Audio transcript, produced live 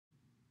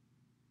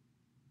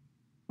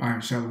All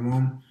right,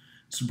 Shalom.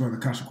 It's your brother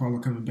Kasha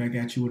Kwala coming back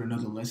at you with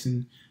another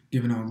lesson,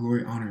 giving all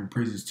glory, honor, and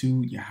praises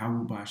to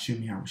Yahweh,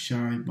 Ba'ashem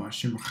Yahushai,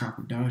 Ba'ashem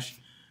Chakodash.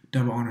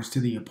 Double honors to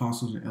the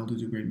apostles and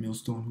elders of Great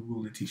Millstone who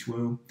rule and teach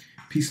well.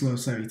 Peace, love,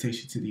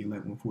 salutation to the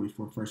elect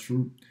 144 first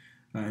fruit.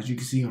 As you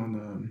can see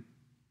on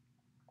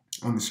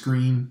the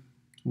screen,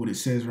 what it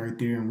says right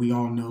there, and we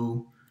all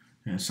know,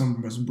 some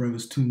of us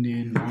brothers tuned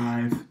in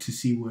live to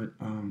see what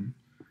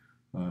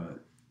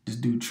this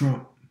dude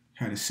Trump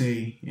had to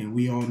say, and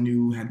we all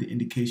had the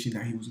indication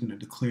that he was going to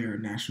declare a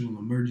national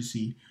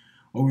emergency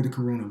over the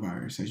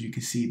coronavirus. As you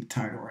can see the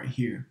title right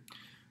here.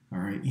 All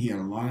right, he had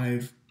a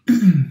live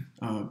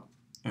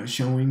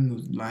showing.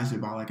 It lasted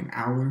about like an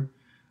hour,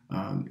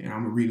 and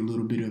I'm gonna read a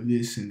little bit of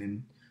this and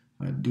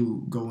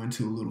then go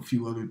into a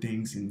few other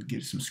things and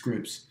get some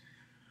scripts.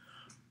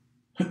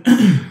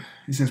 It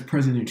says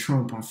President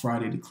Trump on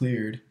Friday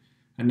declared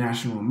a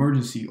national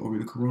emergency over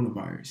the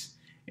coronavirus,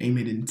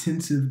 amid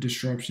intensive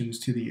disruptions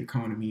to the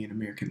economy and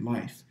American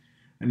life,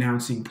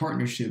 announcing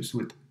partnerships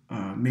with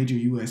major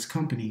U.S.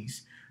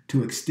 companies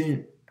to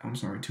expand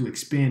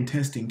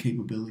testing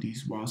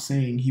capabilities, while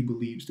saying he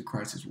believes the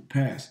crisis will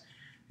pass.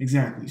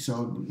 Exactly. So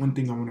the one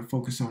thing I want to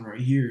focus on right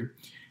here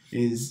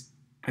is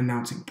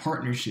announcing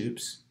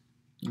partnerships.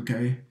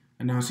 Okay,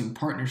 announcing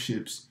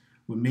partnerships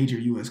with major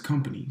U.S.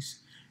 companies,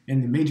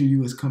 and the major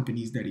U.S.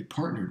 companies that he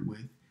partnered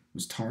with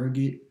was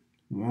Target,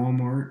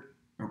 Walmart.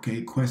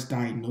 Okay, Quest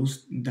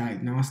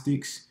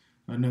Diagnostics,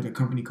 another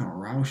company called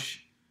Roush.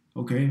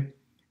 Okay,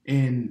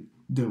 and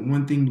the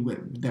one thing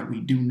that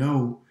we do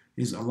know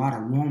is a lot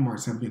of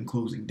Walmarts have been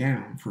closing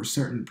down for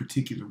certain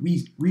particular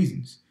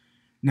reasons.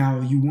 Now,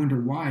 you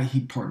wonder why he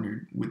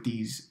partnered with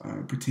these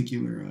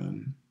particular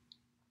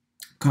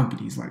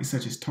companies,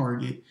 such as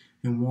Target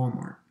and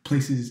Walmart,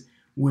 places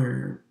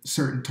where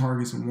certain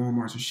Targets and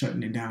Walmarts are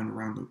shutting it down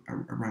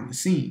around the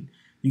scene.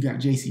 You got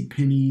J.C.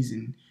 Penney's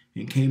and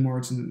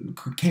Kmart's, and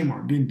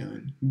Kmart been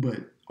done,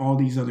 but all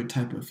these other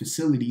type of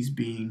facilities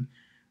being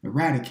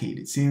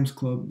eradicated. Sam's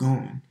Club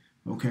gone.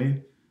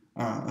 Okay,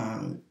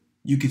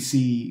 you could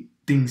see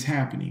things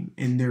happening,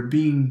 and there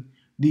being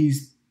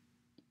these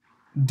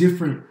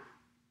different,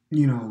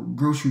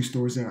 grocery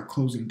stores that are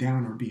closing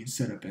down or being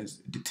set up as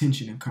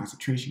detention and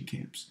concentration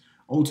camps.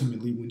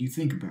 Ultimately, when you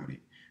think about it,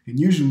 and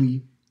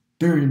usually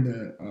they're in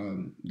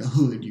the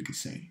hood, you could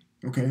say.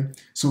 Okay,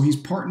 so he's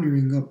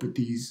partnering up with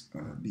these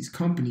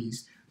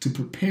companies to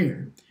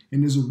prepare,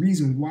 and there's a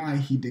reason why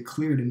he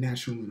declared a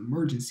national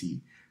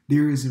emergency.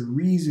 There is a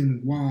reason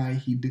why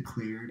he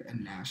declared a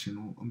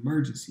national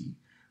emergency.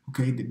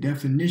 Okay, the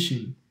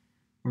definition,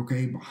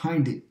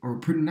 behind it, or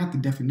not the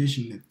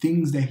definition, the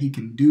things that he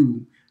can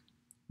do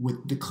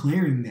with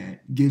declaring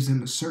that gives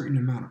him a certain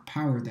amount of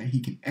power that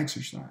he can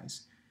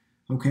exercise.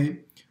 Okay,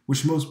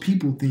 which most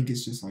people think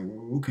is just like,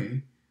 well,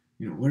 okay,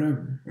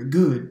 whatever,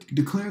 good.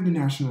 Declare the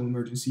national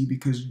emergency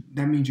because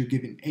that means you're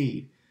giving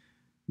aid.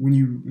 When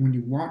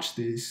you watch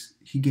this,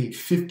 he gave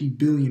 $50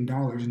 billion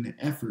in the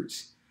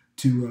efforts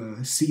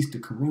to cease the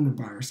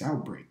coronavirus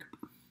outbreak.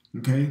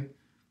 Okay,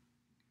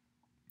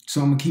 so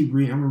I'm gonna keep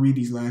reading. I'm gonna read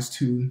these last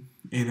two,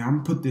 and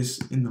I'm gonna put this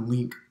in the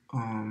link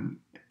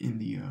in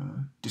the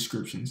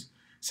descriptions.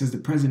 It says the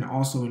president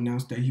also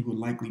announced that he would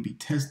likely be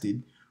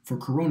tested for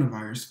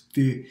coronavirus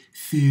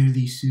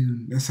fairly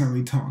soon. That's how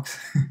he talks,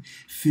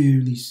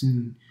 fairly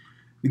soon,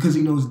 because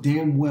he knows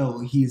damn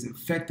well he is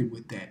infected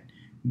with that.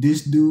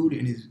 This dude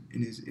and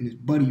his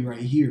buddy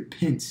right here,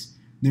 Pence,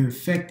 they're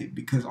infected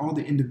because all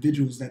the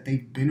individuals that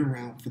they've been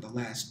around for the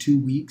last 2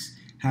 weeks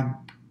have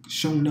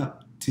shown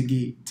up to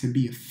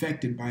be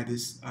affected by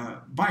this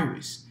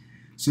virus.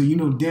 So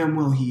damn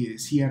well he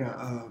is. He had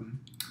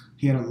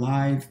a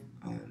live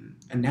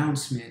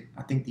announcement,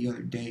 I think the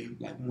other day,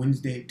 like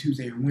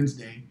Tuesday or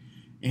Wednesday,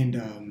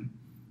 and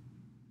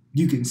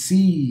you can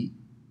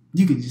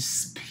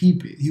just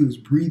peep it. He was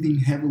breathing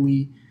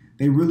heavily.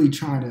 They really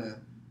try to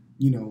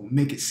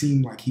make it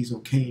seem like he's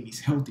okay and he's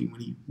healthy when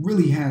he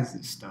really has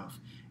this stuff.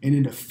 And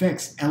it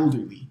affects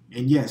elderly.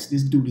 And yes,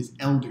 this dude is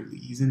elderly.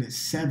 He's in his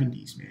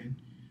 70s, man.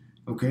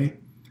 Okay?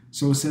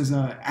 So it says,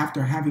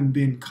 after having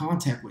been in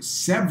contact with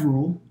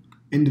several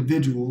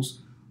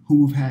individuals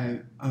who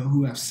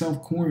have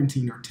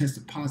self-quarantined or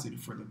tested positive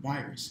for the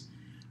virus.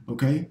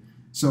 Okay?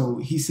 So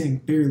he's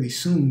saying fairly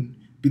soon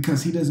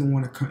because he doesn't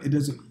want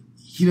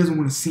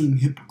to seem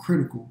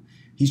hypocritical.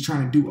 He's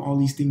trying to do all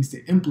these things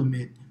to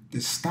implement the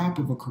stop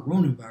of a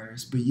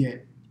coronavirus, but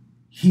yet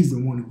he's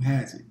the one who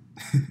has it.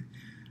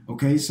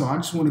 Okay, so I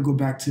just want to go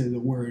back to the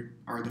word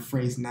or the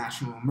phrase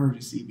national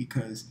emergency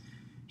because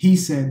he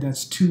said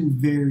that's two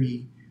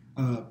very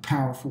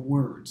powerful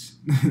words.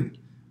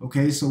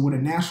 Okay, so what a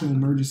national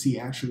emergency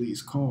actually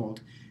is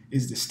called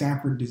is the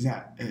Stafford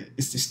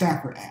it's the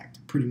Stafford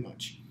Act, pretty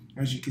much,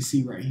 as you can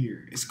see right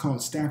here. It's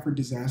called Stafford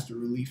Disaster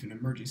Relief and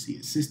Emergency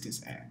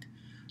Assistance Act.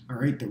 All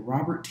right, the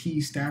Robert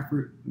T.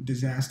 Stafford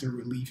Disaster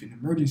Relief and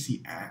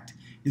Emergency Act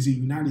is a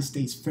United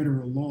States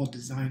federal law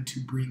designed to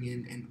bring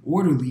in an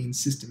orderly and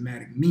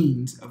systematic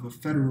means of a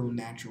federal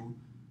natural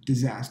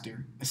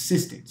disaster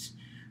assistance.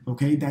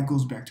 Okay, that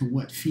goes back to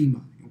what?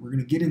 FEMA. We're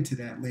going to get into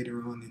that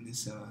later on in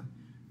this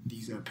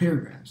these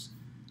paragraphs.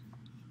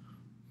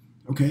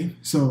 Okay,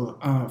 so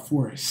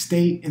for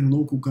state and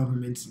local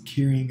governments in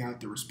carrying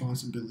out their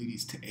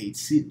responsibilities to aid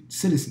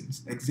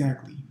citizens,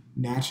 exactly.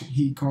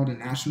 He called a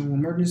national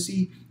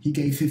emergency. He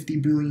gave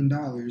 $50 billion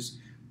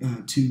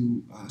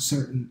to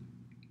certain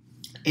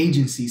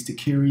agencies to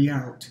carry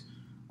out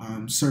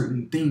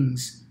certain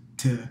things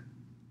to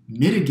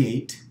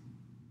mitigate,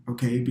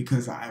 okay,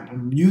 because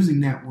I'm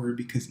using that word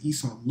because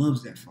Esau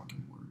loves that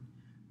fucking word,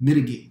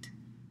 mitigate,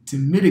 to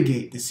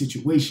mitigate the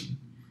situation,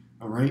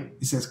 all right?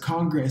 It says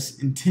Congress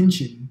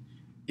intention,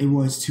 it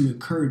was to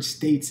encourage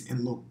states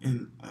and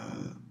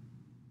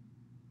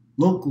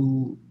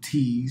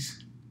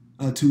localities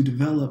to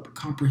develop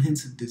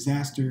comprehensive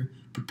disaster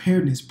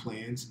preparedness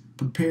plans,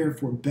 prepare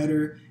for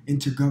better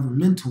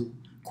intergovernmental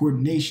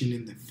coordination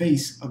in the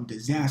face of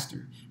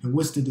disaster. And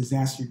what's the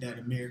disaster that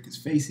America's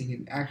facing?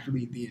 And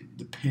actually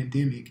the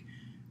pandemic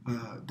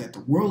that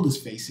the world is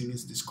facing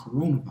is this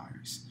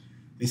coronavirus.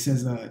 It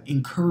says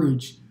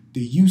encourage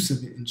the use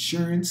of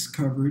insurance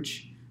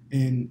coverage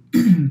and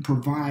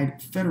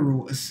provide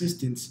federal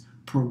assistance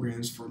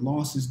programs for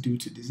losses due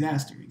to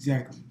disaster.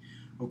 Exactly.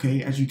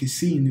 Okay, as you can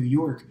see in New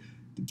York,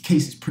 the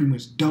cases pretty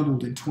much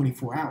doubled in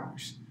 24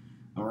 hours.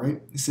 All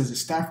right. It says the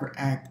Stafford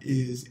Act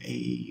is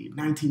a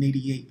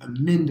 1988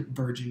 amended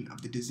version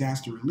of the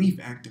Disaster Relief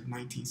Act of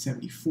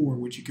 1974,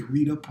 which you can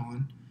read up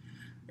on.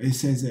 It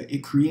says that it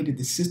created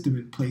the system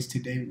in place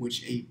today,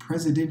 which a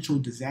presidential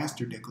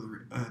disaster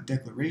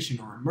declaration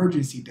or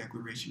emergency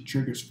declaration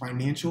triggers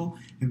financial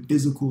and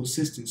physical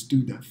assistance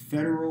through the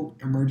Federal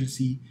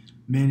Emergency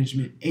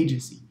Management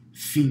Agency,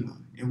 FEMA.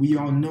 And we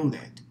all know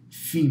that.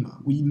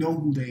 FEMA. We know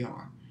who they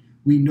are.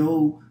 We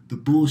know the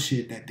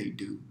bullshit that they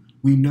do.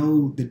 We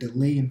know the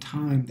delay in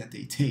time that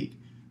they take.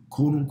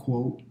 Quote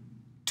unquote,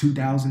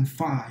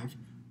 2005,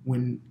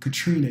 when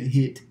Katrina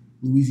hit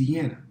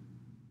Louisiana.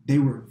 They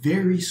were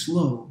very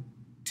slow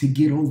to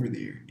get over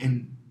there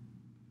and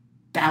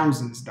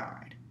thousands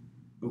died.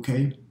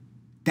 Okay?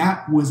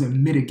 That was a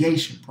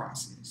mitigation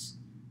process.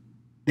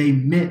 They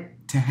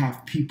meant to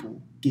have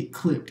people get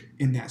clipped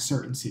in that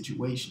certain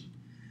situation.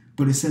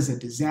 But it says a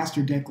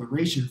disaster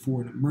declaration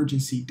for an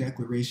emergency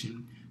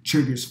declaration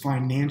triggers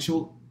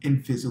financial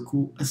and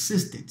physical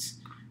assistance.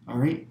 All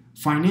right?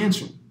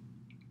 Financial.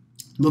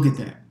 Look at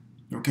that.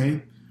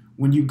 Okay?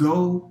 When you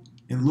go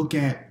and look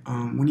at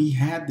when he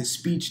had the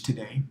speech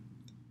today,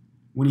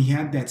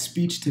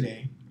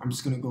 I'm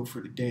just going to go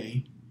for the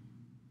day.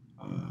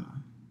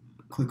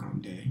 Click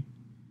on day.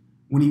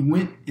 When he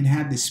went and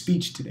had the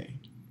speech today,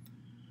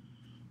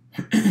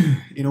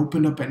 it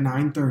opened up at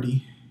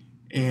 9:30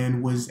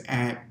 and was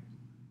at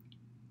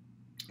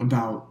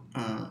about,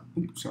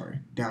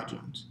 Dow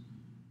Jones.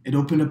 It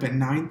opened up at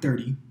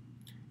 9:30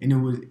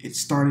 and it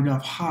started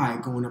off high,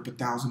 going up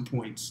 1,000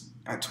 points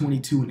at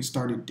 22, and it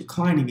started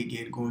declining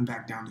again, going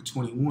back down to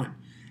 21.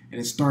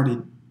 And it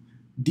started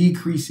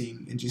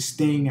decreasing and just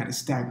staying at a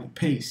stagnant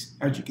pace,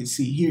 as you can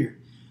see here.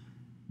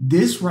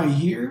 This right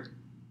here,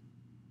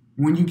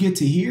 when you get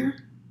to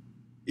here,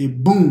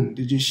 it boomed.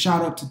 It just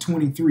shot up to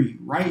 23.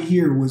 Right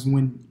here was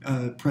when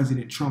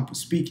President Trump was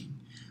speaking.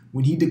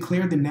 When he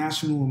declared the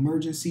national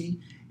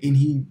emergency and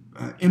he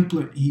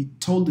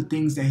told the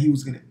things that he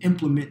was going to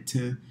implement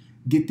to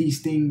get these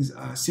things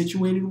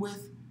situated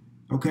with,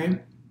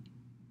 okay?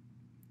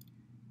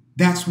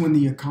 That's when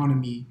the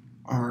economy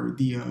or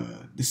the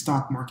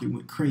stock market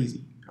went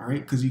crazy, all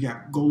right? Because you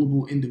got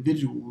gullible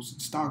individuals,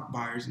 stock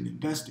buyers and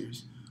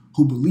investors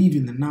who believe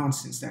in the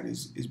nonsense that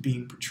is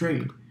being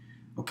portrayed,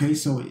 okay?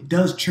 So it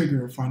does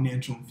trigger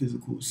financial and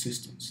physical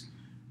assistance,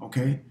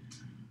 okay?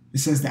 It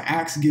says the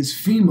Act gives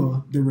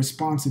FEMA the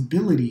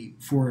responsibility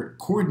for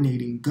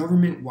coordinating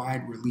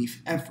government-wide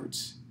relief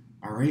efforts,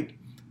 all right?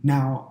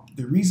 Now,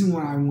 the reason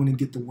why I want to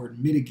get the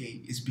word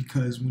mitigate is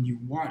because when you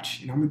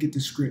watch, and I'm going to get the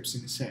scripts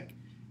in a sec,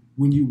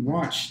 when you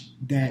watch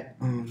that,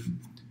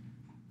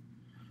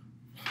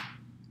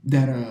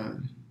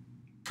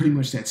 pretty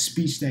much that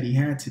speech that he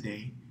had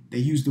today, they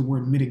used the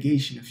word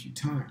mitigation a few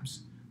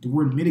times. The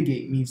word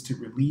mitigate means to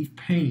relieve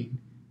pain,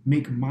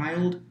 make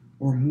mild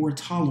or more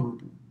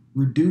tolerable,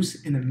 reduce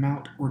in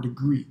amount or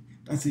degree.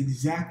 That's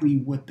exactly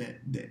what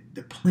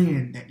the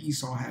plan that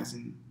Esau has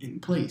in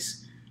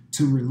place.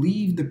 To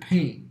relieve the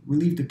pain.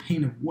 Relieve the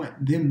pain of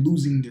what? Them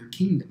losing their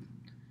kingdom.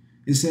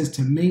 It says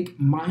to make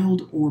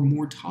mild or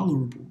more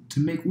tolerable. To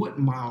make what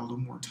mild or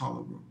more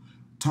tolerable?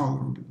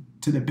 Tolerable.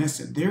 To the best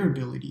of their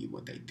ability,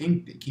 what they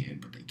think they can,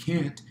 but they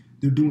can't.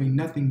 They're doing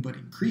nothing but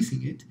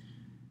increasing it.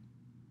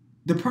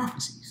 The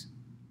prophecies.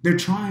 They're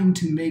trying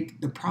to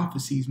make the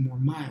prophecies more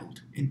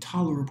mild and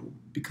tolerable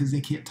because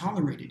they can't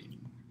tolerate it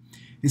anymore.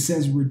 It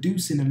says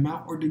reduce in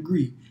amount or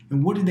degree.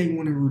 And what do they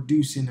want to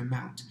reduce in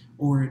amount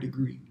or a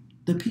degree?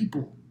 The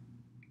people.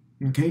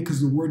 Okay,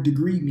 because the word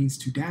degree means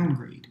to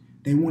downgrade.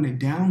 They want to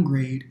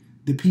downgrade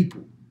the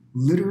people,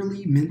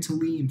 literally,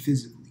 mentally, and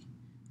physically.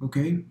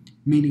 Okay,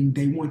 meaning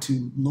they want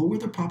to lower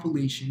the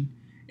population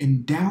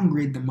and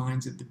downgrade the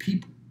minds of the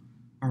people.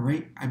 All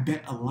right, I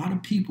bet a lot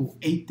of people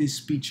ate this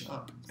speech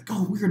up. Like,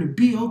 oh, we're going to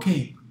be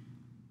okay.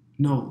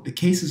 No, the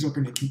cases are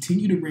going to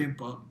continue to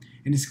ramp up,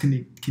 and it's going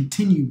to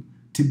continue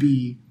to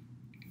be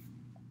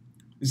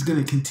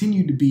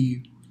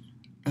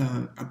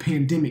a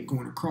pandemic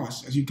going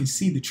across. As you can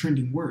see, the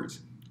trending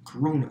words: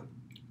 corona,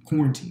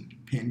 quarantine,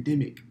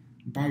 pandemic,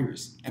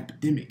 virus,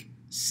 epidemic,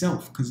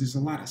 self, because there's a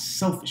lot of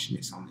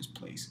selfishness on this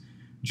place.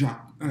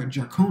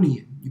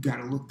 Draconian, you got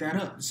to look that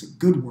up. It's a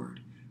good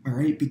word, all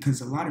right,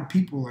 because a lot of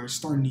people are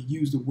starting to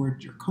use the word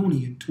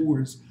draconian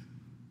towards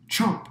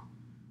Trump.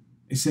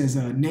 It says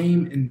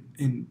name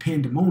and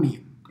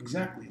pandemonium.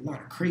 Exactly, a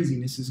lot of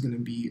craziness is going to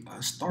be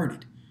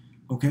started,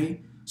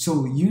 okay?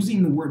 So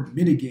using the word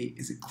mitigate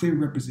is a clear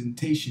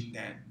representation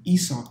that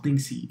Esau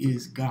thinks he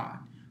is God.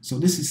 So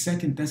this is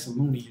 2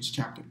 Thessalonians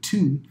chapter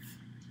 2.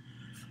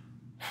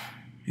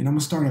 And I'm going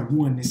to start at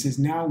 1. It says,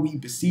 now we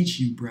beseech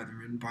you,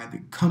 brethren, by the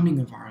coming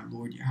of our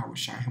Lord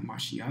Yahushua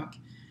HaMashiach,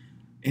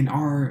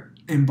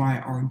 and by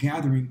our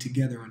gathering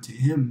together unto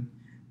him,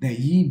 that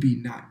ye be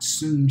not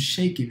soon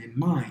shaken in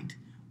mind,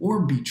 or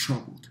be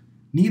troubled,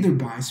 neither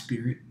by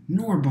spirit,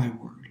 nor by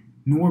word,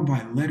 nor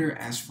by letter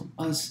as from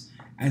us,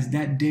 as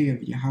that day of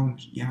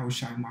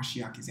Yahushua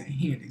Mashiach is at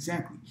hand.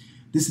 Exactly.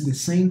 This is the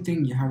same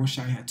thing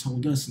Yahushua had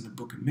told us in the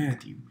book of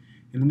Matthew.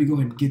 And let me go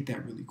ahead and get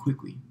that really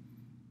quickly.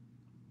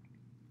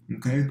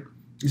 Okay?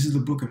 This is the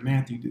book of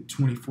Matthew, the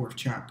 24th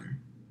chapter.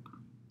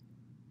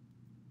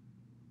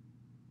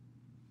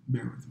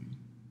 Bear with me.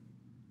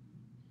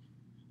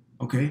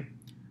 Okay?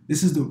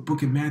 This is the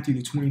book of Matthew,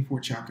 the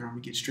 24th chapter. I'm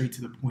going to get straight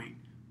to the point.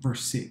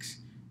 Verse 6.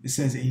 It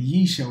says, and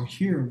ye shall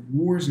hear of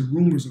wars and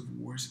rumors of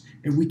wars.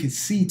 And we can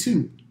see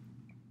too.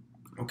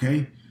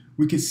 Okay,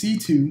 we can see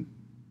too.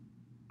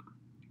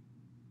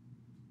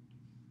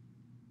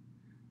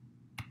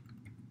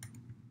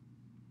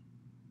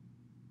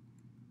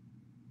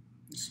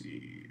 Let's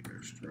see,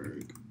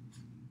 airstrike.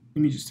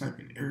 Let me just type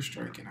in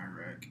airstrike in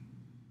Iraq.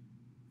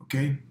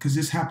 Okay, because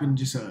this happened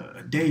just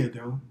a day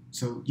ago.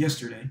 So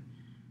yesterday,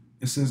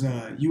 it says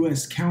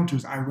U.S.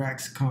 counters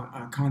Iraq's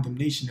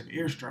condemnation of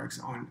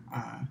airstrikes on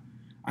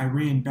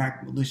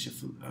Iran-backed militia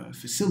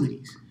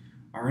facilities.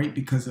 All right,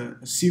 because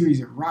a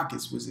series of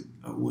rockets was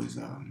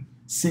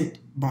sent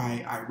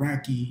by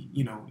Iraqi,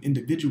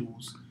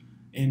 individuals,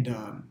 and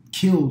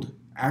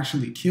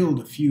actually killed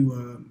a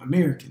few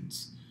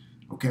Americans.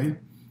 Okay,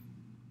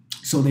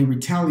 so they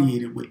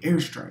retaliated with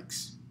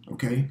airstrikes.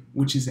 Okay,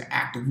 which is an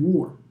act of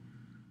war.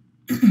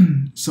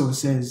 So it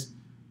says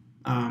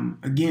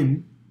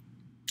again,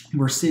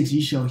 verse 6: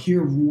 ye shall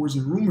hear of wars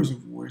and rumors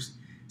of wars.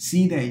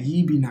 See that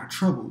ye be not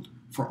troubled,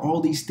 for all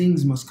these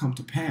things must come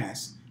to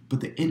pass. But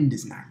the end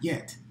is not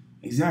yet.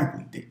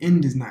 Exactly. The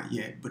end is not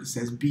yet. But it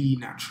says, be ye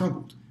not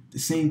troubled. The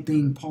same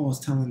thing Paul is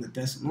telling the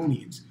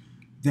Thessalonians,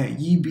 that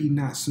ye be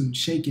not soon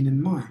shaken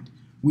in mind.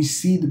 We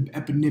see the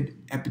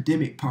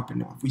epidemic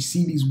popping off. We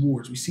see these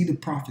wars. We see the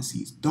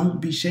prophecies.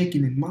 Don't be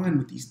shaken in mind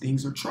with these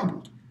things or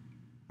troubled.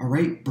 All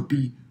right? But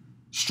be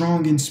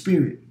strong in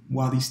spirit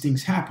while these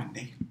things happen.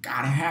 They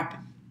gotta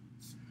happen.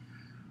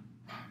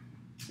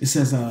 It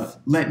says,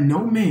 let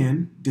no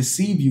man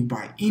deceive you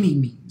by any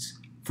means.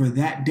 For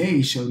that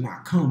day shall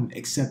not come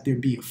except there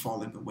be a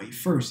falling away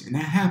first. And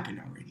that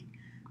happened already,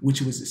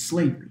 which was the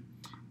slavery.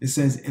 It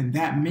says, and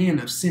that man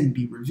of sin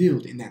be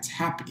revealed. And that's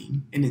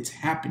happening. And it's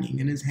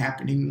happening. And it's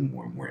happening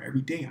more and more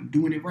every day. I'm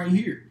doing it right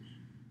here.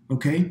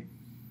 Okay?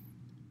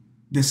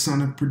 The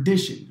son of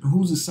perdition.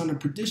 Who's the son of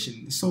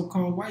perdition? The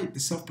so-called white, the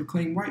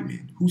self-proclaimed white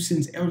man. Who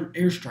sends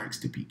airstrikes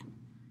to people?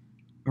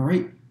 All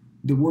right?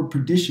 The word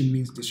perdition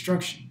means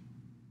destruction.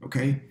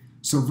 Okay?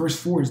 So verse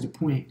 4 is the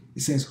point.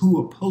 It says,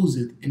 who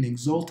opposeth and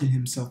exalted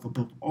himself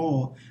above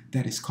all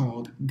that is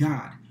called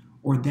God,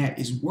 or that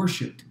is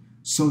worshipped,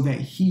 so that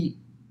he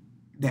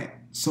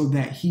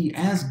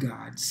as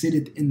God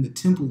sitteth in the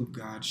temple of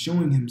God,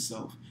 showing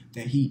himself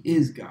that he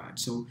is God.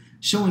 So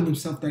showing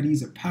himself that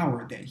he's a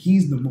power, that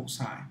he's the Most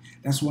High.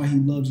 That's why he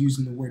loves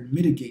using the word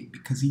mitigate,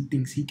 because he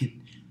thinks he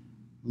can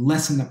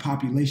lessen the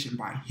population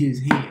by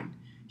his hand.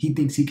 He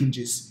thinks he can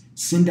just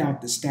send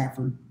out the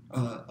Stafford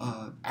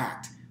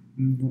Act,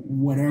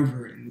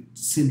 whatever, and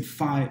send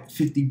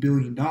 $50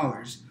 billion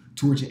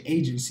towards an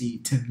agency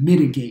to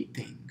mitigate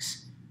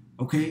things.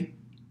 Okay?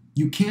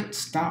 You can't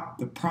stop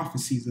the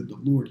prophecies of the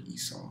Lord,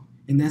 Esau.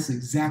 And that's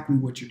exactly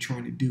what you're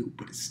trying to do,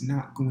 but it's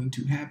not going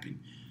to happen.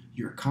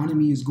 Your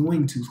economy is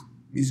going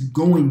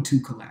to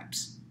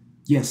collapse.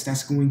 Yes,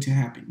 that's going to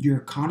happen. Your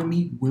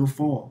economy will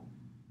fall.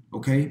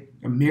 Okay?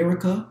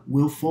 America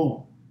will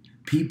fall.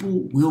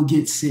 People will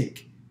get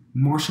sick.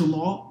 Martial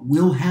law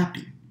will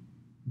happen.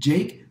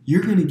 Jake,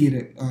 you're going to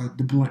get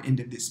the blunt end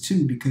of this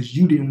too, because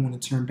you didn't want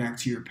to turn back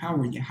to your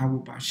power,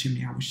 Yahweh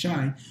B'Shem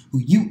Yahushai, who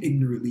you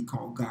ignorantly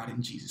call God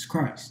in Jesus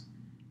Christ.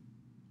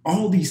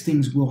 All these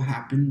things will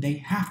happen. They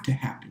have to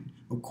happen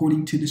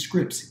according to the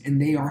scripts,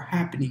 and they are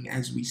happening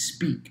as we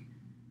speak.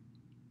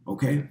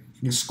 Okay?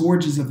 The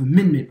scourges of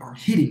amendment are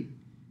hitting,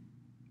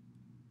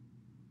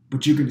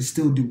 but you're going to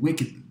still do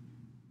wickedly.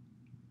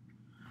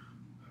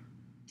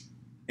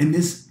 And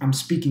this, I'm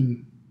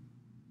speaking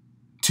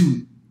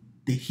to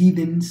the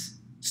heathens,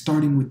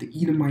 starting with the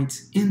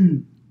Edomites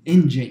in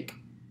Jake.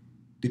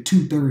 the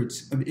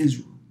 2/3 of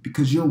Israel,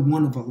 because you're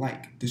one of a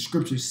like. The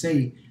scriptures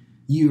say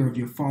ye are of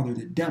your father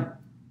the devil,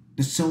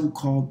 the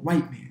so-called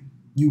white man.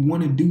 You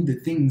want to do the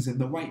things of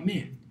the white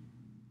man,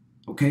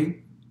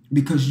 okay?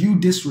 Because you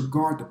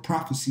disregard the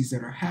prophecies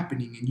that are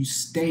happening and you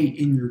stay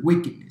in your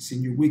wickedness,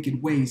 in your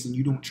wicked ways, and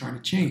you don't try to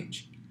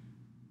change.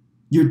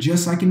 You're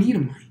just like an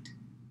Edomite,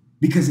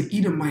 because an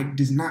Edomite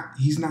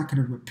he's not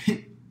going to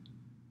repent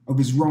of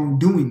his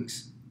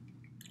wrongdoings.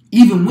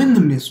 Even when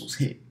the missiles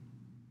hit,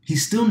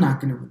 he's still not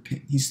going to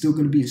repent. He's still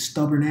going to be a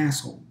stubborn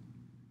asshole.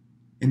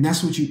 And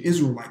that's what you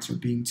Israelites are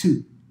being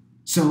too.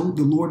 So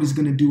the Lord is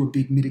going to do a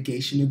big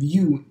mitigation of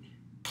you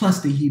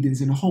plus the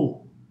heathens in a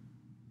whole.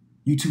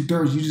 You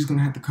 2/3, you're just going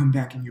to have to come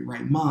back in your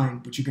right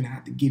mind, but you're going to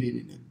have to get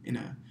it in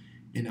a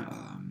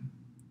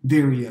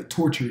very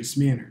torturous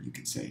manner, you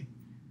could say.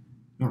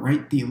 All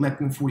right, the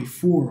elect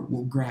 144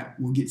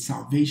 will get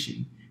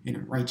salvation in a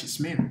righteous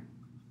manner.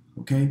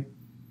 Okay,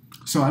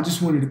 so I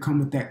just wanted to come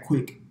with that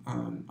quick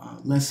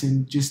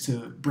lesson just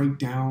to break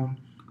down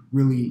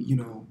really,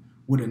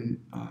 what a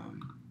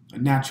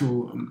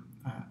national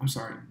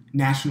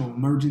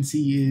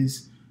emergency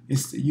is.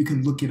 You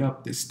can look it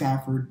up, the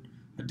Stafford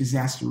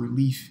Disaster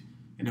Relief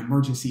and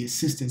Emergency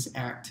Assistance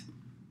Act.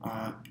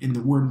 In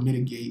the word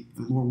mitigate,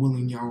 the Lord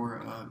willing, y'all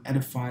are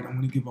edified. I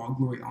want to give all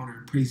glory, honor,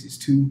 and praises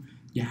to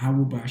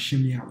Yahweh,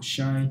 Ba'ashem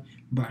Yahushai,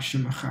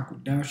 Ba'ashem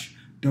HaKodash.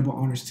 Double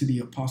honors to the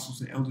apostles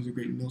and elders of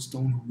Great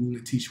Millstone who rule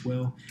and teach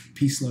well.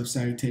 Peace, love,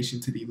 salutation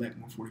to the elect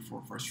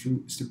 144 first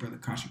fruit. It's the brother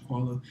Kasha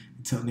Kuala.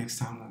 Until next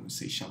time, I'm going to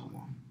say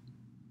shalom.